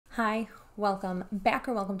Hi, welcome back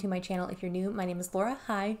or welcome to my channel. If you're new, my name is Laura.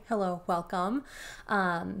 Hi, hello, welcome.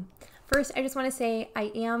 First, I just want to say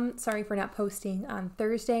I am sorry for not posting on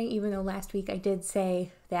Thursday, even though last week I did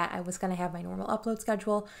say that I was going to have my normal upload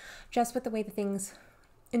schedule. Just with the way the things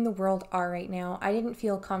in the world are right now, I didn't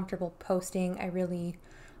feel comfortable posting. I really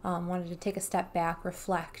wanted to take a step back,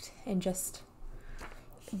 reflect, and just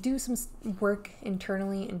do some work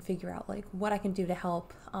internally and figure out like what I can do to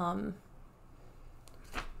help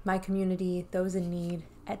my community, those in need,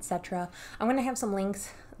 etc. I'm going to have some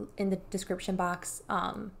links in the description box.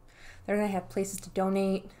 They're going to have places to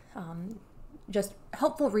donate, just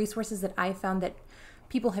helpful resources that I found that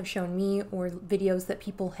people have shown me or videos that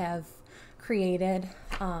people have created.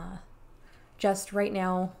 Just right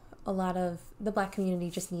now, a lot of the Black community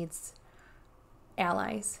just needs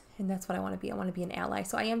allies, and that's what I want to be. I want to be an ally.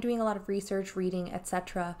 So I am doing a lot of research, reading,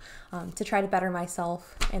 etc. To try to better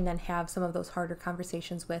myself and then have some of those harder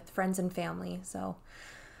conversations with friends and family. So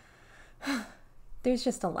there's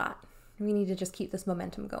just a lot. We need to just keep this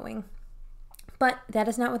momentum going. But that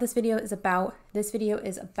is not what this video is about. This video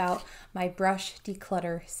is about my brush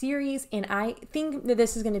declutter series, and I think that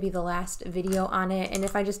this is going to be the last video on it. And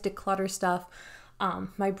if I just declutter stuff,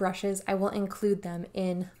 my brushes, I will include them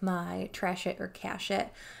in my trash it or cash it.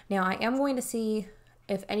 Now I am going to see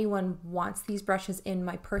if anyone wants these brushes in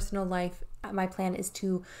my personal life. My plan is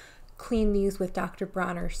to clean these with Dr.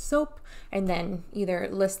 Bronner soap and then either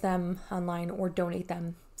list them online or donate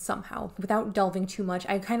them somehow without delving too much.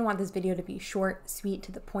 I kind of want this video to be short, sweet,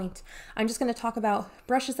 to the point. I'm just going to talk about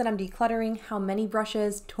brushes that I'm decluttering, how many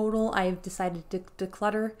brushes total I've decided to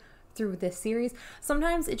declutter through this series.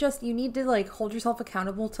 Sometimes it just, you need to like hold yourself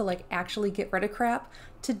accountable to like actually get rid of crap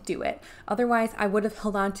to do it. Otherwise I would have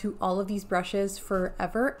held on to all of these brushes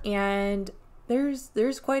forever, and there's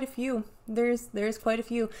quite a few. There's quite a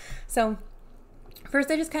few. So first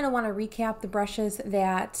I just kind of want to recap the brushes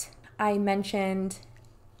that I mentioned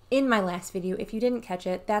in my last video. If you didn't catch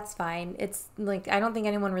it, that's fine. It's like, I don't think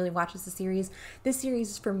anyone really watches the series. This series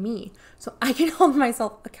is for me, so I can hold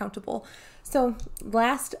myself accountable. So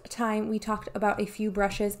last time we talked about a few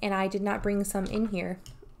brushes and I did not bring some in here.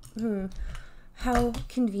 How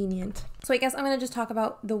convenient. So I guess I'm going to just talk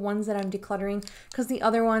about the ones that I'm decluttering, because the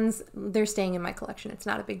other ones, they're staying in my collection. It's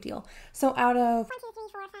not a big deal. So out of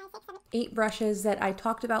 8 brushes that I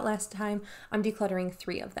talked about last time, I'm decluttering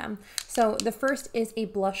 3 of them. So the first is a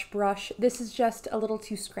blush brush. This is just a little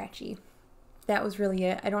too scratchy. That was really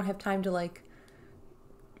it. I don't have time to like,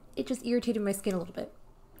 it just irritated my skin a little bit.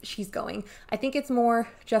 She's going. I think it's more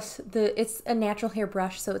just it's a natural hair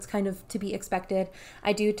brush, so it's kind of to be expected.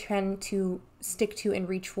 I do tend to stick to and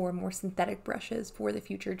reach for more synthetic brushes for the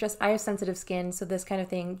future. Just, I have sensitive skin, so this kind of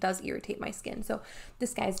thing does irritate my skin. So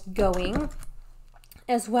this guy's going.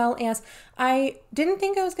 As well as, I didn't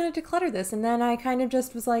think I was going to declutter this, and then I kind of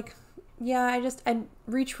just was like, yeah, I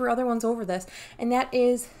reach for other ones over this, and that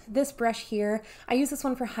is this brush here. I use this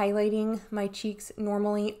one for highlighting my cheeks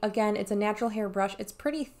normally. Again, it's a natural hair brush. It's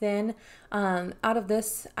pretty thin. Out of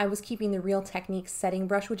this, I was keeping the Real Techniques setting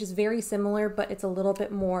brush, which is very similar, but it's a little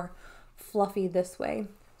bit more fluffy this way.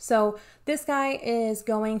 So this guy is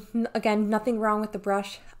going, again, nothing wrong with the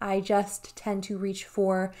brush. I just tend to reach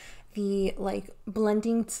for the like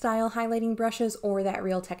blending style highlighting brushes, or that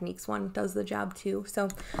Real Techniques one does the job too. So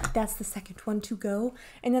that's the second one to go.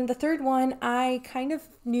 And then the third one, I kind of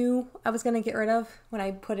knew I was going to get rid of when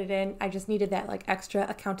I put it in. I just needed that like extra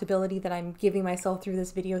accountability that I'm giving myself through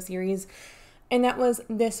this video series. And that was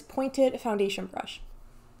this pointed foundation brush.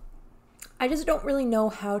 I just don't really know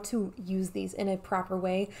how to use these in a proper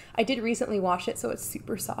way. I did recently wash it, so it's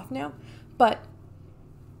super soft now, but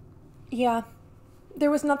yeah, there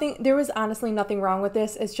was honestly nothing wrong with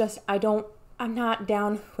this. It's just, I'm not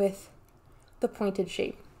down with the pointed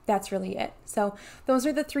shape. That's really it. So those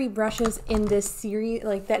are the 3 brushes in this series,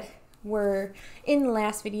 like that were in the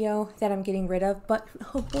last video that I'm getting rid of. But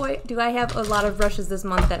oh boy, do I have a lot of brushes this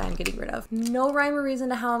month that I'm getting rid of. No rhyme or reason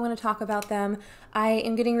to how I'm going to talk about them. I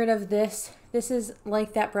am getting rid of this. This is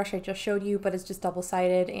like that brush I just showed you, but it's just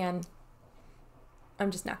double-sided, and I'm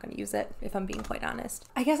just not going to use it, if I'm being quite honest.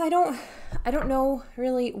 I guess I don't know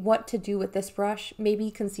really what to do with this brush. Maybe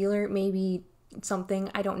concealer, maybe something,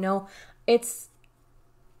 I don't know. I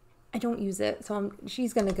don't use it, so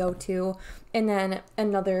she's going to go too. And then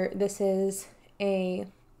another, this is a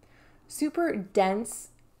super dense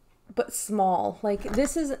but small. Like,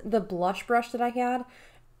 this is the blush brush that I had.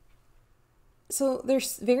 So they're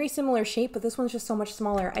very similar shape, but this one's just so much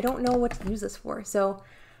smaller. I don't know what to use this for, so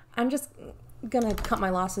I'm just gonna cut my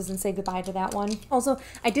losses and say goodbye to that one. Also,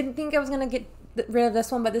 I didn't think I was gonna get rid of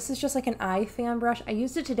this one, but this is just like an eye fan brush. I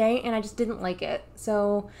used it today and I just didn't like it.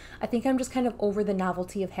 So I think I'm just kind of over the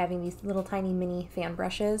novelty of having these little tiny mini fan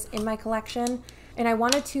brushes in my collection. And I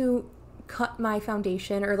wanted to cut my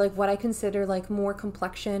foundation, or like what I consider like more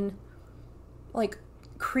complexion, like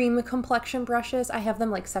cream complexion brushes. I have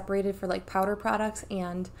them like separated for like powder products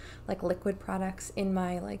and like liquid products in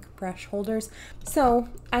my like brush holders. So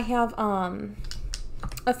I have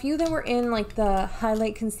a few that were in like the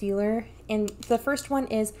highlight concealer, and the first one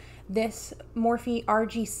is this Morphe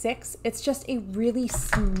RG6. It's just a really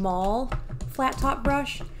small flat top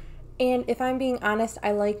brush, and if I'm being honest,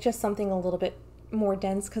 I like just something a little bit more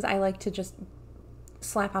dense because I like to just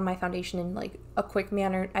slap on my foundation in like a quick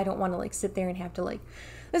manner. I don't want to like sit there and have to like,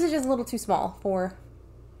 this is just a little too small for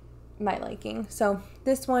my liking. So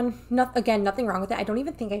this one, again, nothing wrong with it. I don't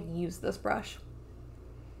even think I've used this brush.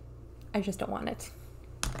 I just don't want it.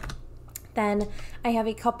 Then I have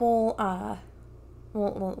a couple,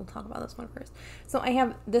 we'll talk about this one first. So I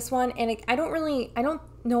have this one, and I don't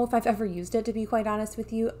know if I've ever used it, to be quite honest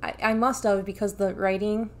with you. I must have, because the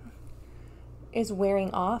writing is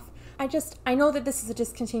wearing off. I know that this is a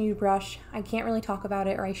discontinued brush. I can't really talk about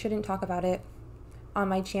it, or I shouldn't talk about it on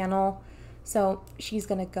my channel. So she's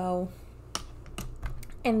gonna go.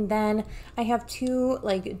 And then I have two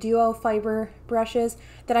like duo fiber brushes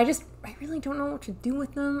that I really don't know what to do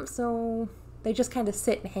with them. So they just kind of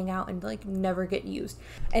sit and hang out and like never get used.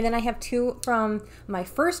 And then I have two from my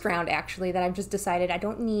first round actually that I've just decided I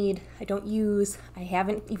don't use. I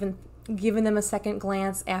haven't even given them a second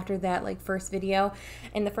glance after that like first video.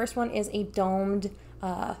 And the first one is a domed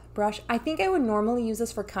brush. I think I would normally use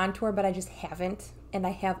this for contour, but I just haven't. And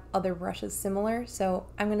I have other brushes similar. So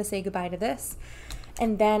I'm gonna say goodbye to this.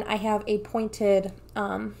 And then I have a pointed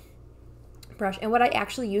brush. And what I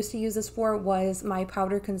actually used to use this for was my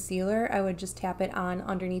powder concealer. I would just tap it on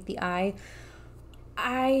underneath the eye.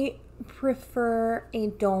 I prefer a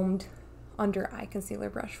domed under eye concealer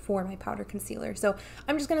brush for my powder concealer. So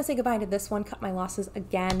I'm just gonna say goodbye to this one, cut my losses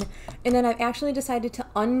again. And then I've actually decided to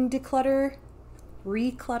reclutter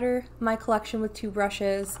my collection with two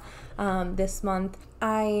brushes this month.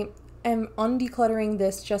 I am undecluttering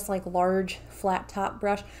this just like large flat top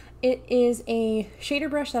brush. It is a shader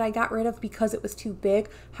brush that I got rid of because it was too big.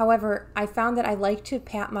 However, I found that I like to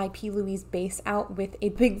pat my P. Louise base out with a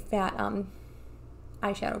big fat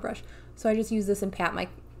eyeshadow brush. So I just use this and pat my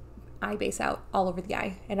eye base out all over the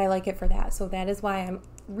eye, and I like it for that. So that is why I'm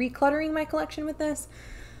recluttering my collection with this.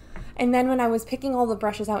 And then when I was picking all the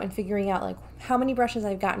brushes out and figuring out like how many brushes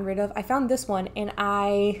I've gotten rid of, I found this one, and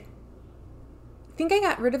I think I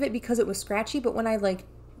got rid of it because it was scratchy, but when I like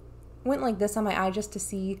went like this on my eye just to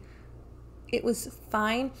see, it was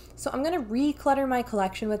fine. So I'm gonna reclutter my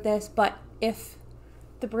collection with this, but if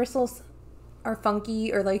the bristles are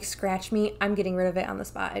funky or like scratch me, I'm getting rid of it on the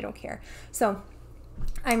spot. I don't care. So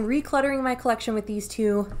I'm recluttering my collection with these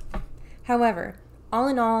two. However, all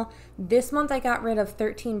in all, this month I got rid of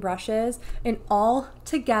 13 brushes, and all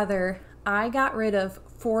together I got rid of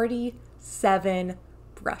 47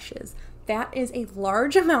 brushes. That is a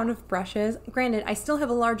large amount of brushes. Granted, I still have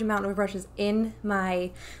a large amount of brushes in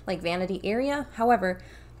my like vanity area. However,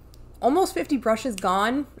 almost 50 brushes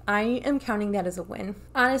gone. I am counting that as a win.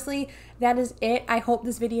 Honestly, that is it. I hope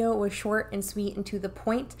this video was short and sweet and to the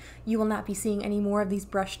point. You will not be seeing any more of these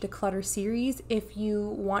brush declutter series. If you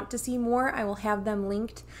want to see more, I will have them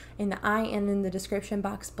linked in the eye and in the description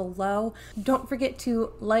box below. Don't forget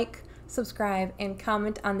to like, subscribe, and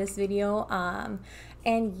comment on this video.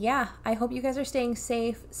 And yeah, I hope you guys are staying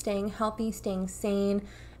safe, staying healthy, staying sane,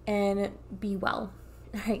 and be well.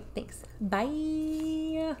 All right, thanks.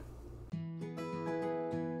 Bye.